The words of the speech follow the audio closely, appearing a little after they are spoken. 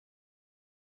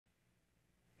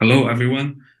Hello,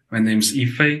 everyone. My name is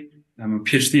Yifei. I'm a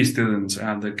PhD student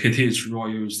at the KTH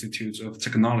Royal Institute of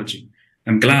Technology.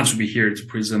 I'm glad to be here to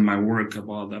present my work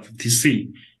about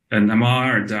FFTc, an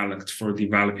MLIR dialect for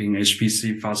developing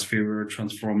HPC fast Fourier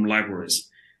transform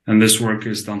libraries. And this work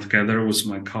is done together with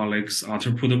my colleagues Arthur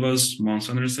Pudovas,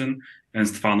 Mons Anderson, and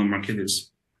Stefano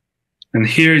Markidis. And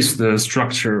here is the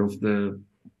structure of the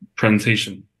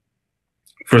presentation.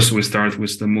 First, we start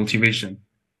with the motivation.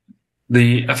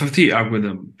 The FFT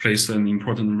algorithm plays an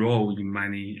important role in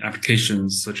many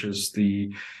applications, such as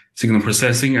the signal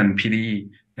processing and PDE,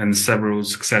 and several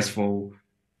successful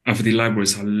FFT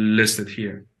libraries are listed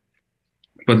here.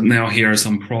 But now here are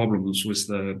some problems with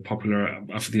the popular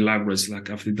FFT libraries like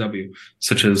FFTW,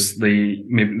 such as they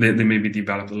may be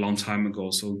developed a long time ago,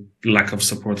 so lack of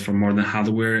support for modern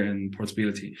hardware and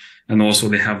portability. And also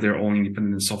they have their own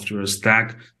independent software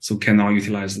stack, so cannot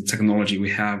utilize the technology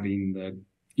we have in the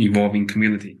evolving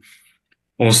community.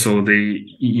 Also, they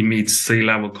emit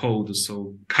C-level code,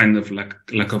 so kind of like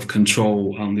lack of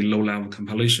control on the low-level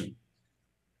compilation.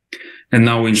 And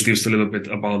now we introduce a little bit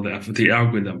about the FFT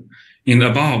algorithm. In the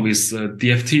above is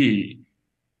DFT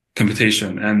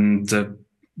computation, and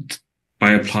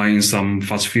by applying some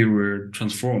fast Fourier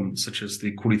transform, such as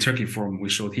the Cooley-Turkey form we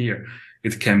showed here,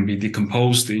 it can be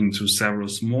decomposed into several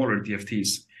smaller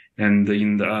DFTs. And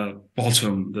in the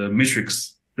bottom, the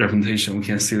matrix representation, we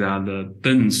can see that the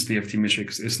dense DFT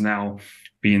matrix is now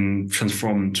being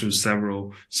transformed to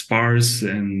several sparse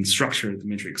and structured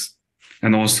matrix.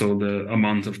 And also the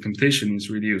amount of computation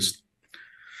is reduced.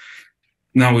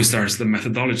 Now we start the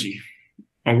methodology.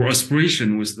 Our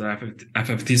aspiration with the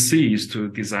FFTc is to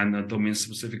design a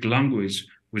domain-specific language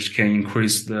which can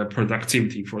increase the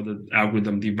productivity for the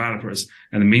algorithm developers.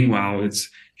 And meanwhile, it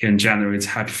can generate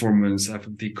high-performance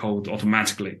FFT code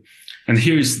automatically. And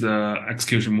here is the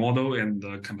execution model and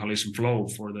the compilation flow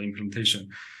for the implementation.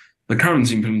 The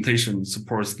current implementation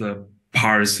supports the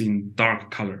parts in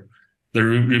dark color. The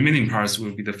remaining parts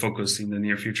will be the focus in the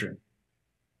near future.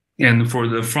 And for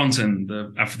the front end,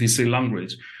 the FFTc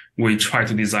language, we try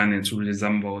to design it to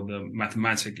resemble the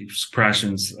mathematical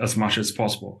expressions as much as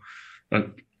possible,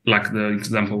 like the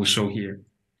example we show here.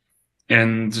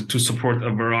 And to support a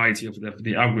variety of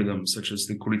the algorithms, such as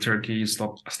the Cooley-Turkey,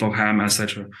 Stockham,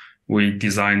 etc., we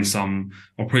design some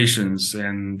operations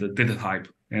and the data type,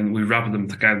 and we wrap them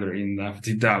together in the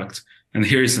FFT dialect. And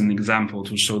here is an example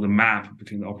to show the map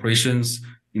between the operations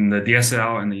in the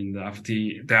DSL and in the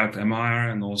FFT dialect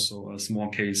MLIR, and also a small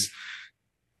case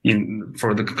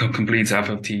for the complete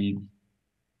FFT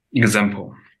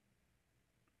example.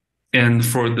 And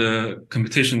for the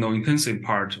computational intensive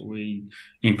part, we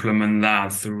implement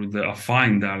that through the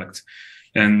affine dialect.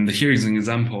 And here is an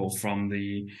example from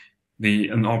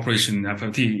an operation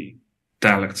FFT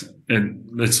dialect.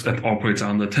 It operates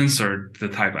on the tensor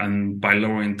data type, and by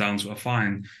lowering down to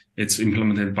affine, it's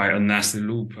implemented by a nested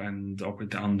loop and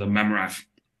operate on the memref,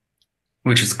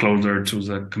 which is closer to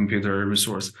the computer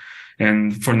resource.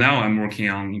 And for now, I'm working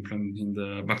on implementing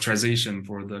the vectorization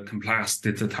for the complex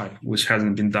data type, which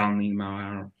hasn't been done in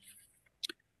MLIR.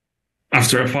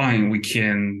 After affine, we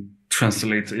can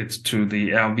translate it to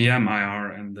the LLVM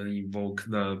IR and then invoke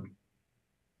the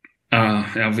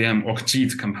LLVM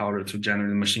OrcGIT compiler to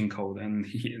generate machine code. And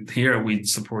here we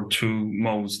support two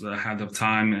modes, the ahead of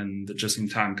time and the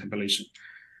just-in-time compilation.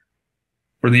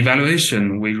 For the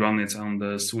evaluation, we run it on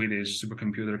the Swedish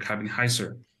supercomputer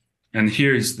Kebnekaise. And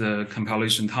here is the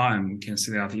compilation time. You can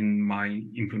see that in my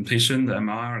implementation, the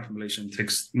MLIR compilation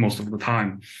takes most of the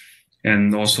time.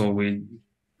 And also we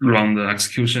run the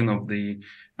execution of the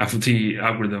FFT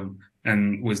algorithm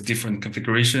and with different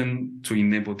configuration to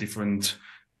enable different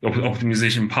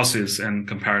optimization passes and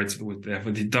compare it with the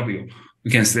FFTW. We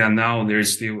can see that now there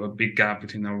is still a big gap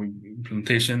between our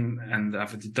implementation and the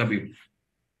FFTW.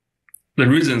 The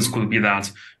reasons could be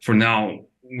that for now,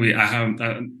 we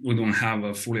don't have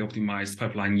a fully optimized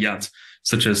pipeline yet,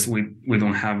 such as we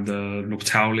don't have the loop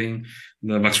towling,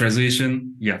 the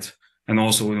vectorization yet. And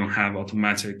also we don't have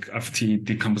automatic FFT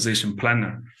decomposition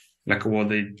planner, like what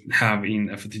they have in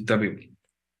FFTW.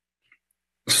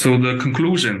 So the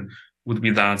conclusion would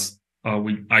be that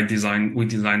we designed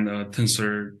a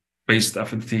tensor-based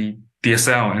FFT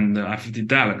DSL and the FFT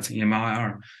dialect in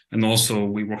MLIR. And also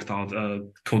we worked out a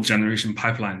code generation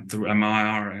pipeline through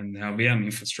MLIR and LLVM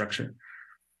infrastructure.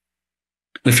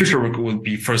 The future work will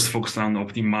be first focused on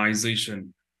optimization.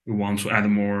 We want to add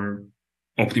more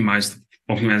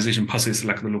optimization passes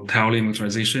like the loop towling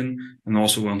vectorization, and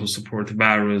also want to support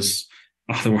various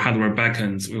hardware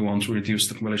backends. We want to reduce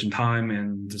the compilation time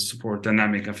and support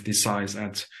dynamic FFT size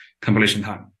at compilation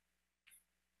time.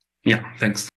 Yeah, thanks.